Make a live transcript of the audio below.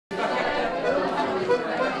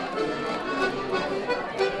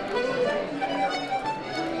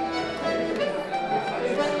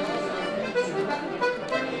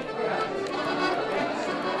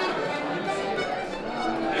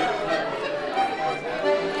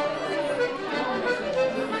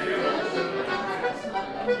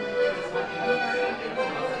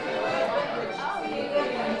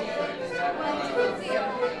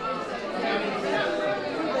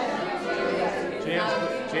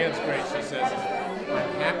Jan's great. She says,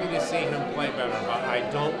 I'm happy to see him play better, but I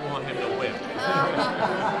don't want him to win. It's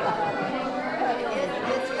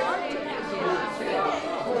hard to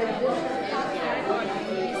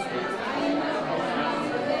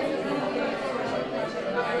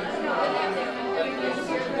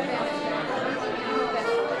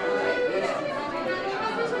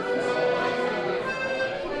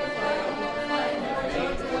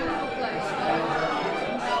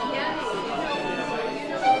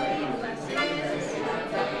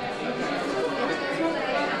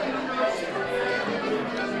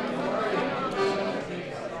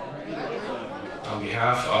On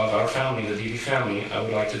behalf of our family, the Deevy family, I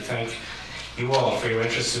would like to thank you all for your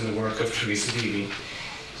interest in the work of Teresa Deevy,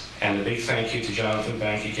 and a big thank you to Jonathan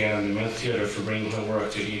Bank again and the Mint Theatre for bringing her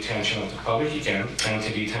work to the attention of the public again and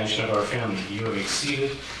to the attention of our family. You have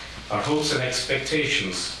exceeded our hopes and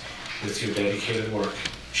expectations with your dedicated work.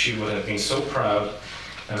 She would have been so proud,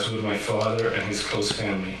 as would my father and his close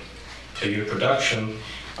family. Your production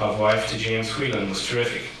of Wife to James Whelan was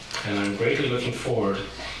terrific, and I'm greatly looking forward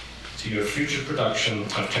to your future production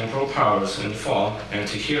of Temporal Powers in the fall, and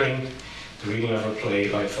to hearing the reading of her play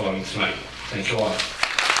Light Falling tonight. Thank you all.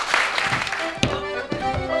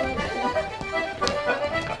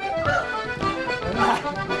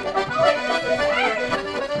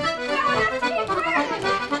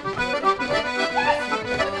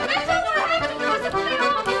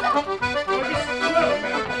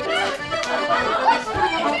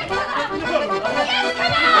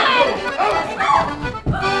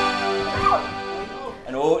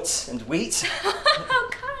 And oats and wheat. How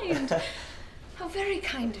kind. How very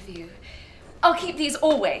kind of you. I'll keep these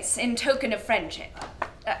always in token of friendship.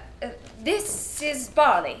 This is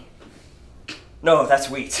barley. No, that's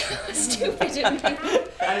wheat. Stupid of me.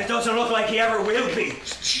 And it doesn't look like he ever will be.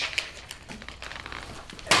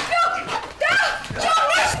 No! John,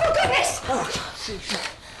 Rush, for goodness!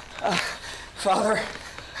 Father,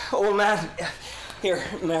 old man, here,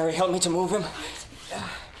 Mary, help me to move him.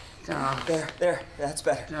 There, that's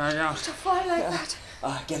better. To fly like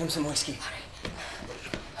that. Get him some whiskey.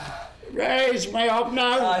 Raise me up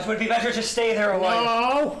now. It would be better to stay there a while.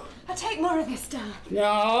 No. I'll take more of this down.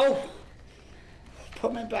 No.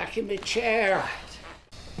 Put me back in my chair.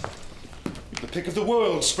 The pick of the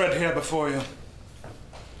world spread here before you.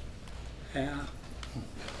 Yeah.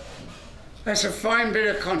 That's a fine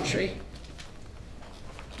bit of country.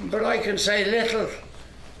 But I can say little,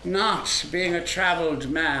 not being a travelled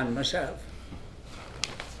man myself.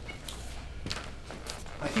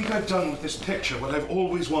 I think I've done with this picture what I've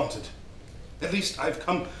always wanted. At least I've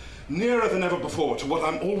come nearer than ever before to what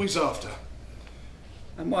I'm always after.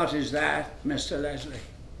 And what is that, Mr. Leslie?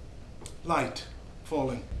 Light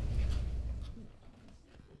falling.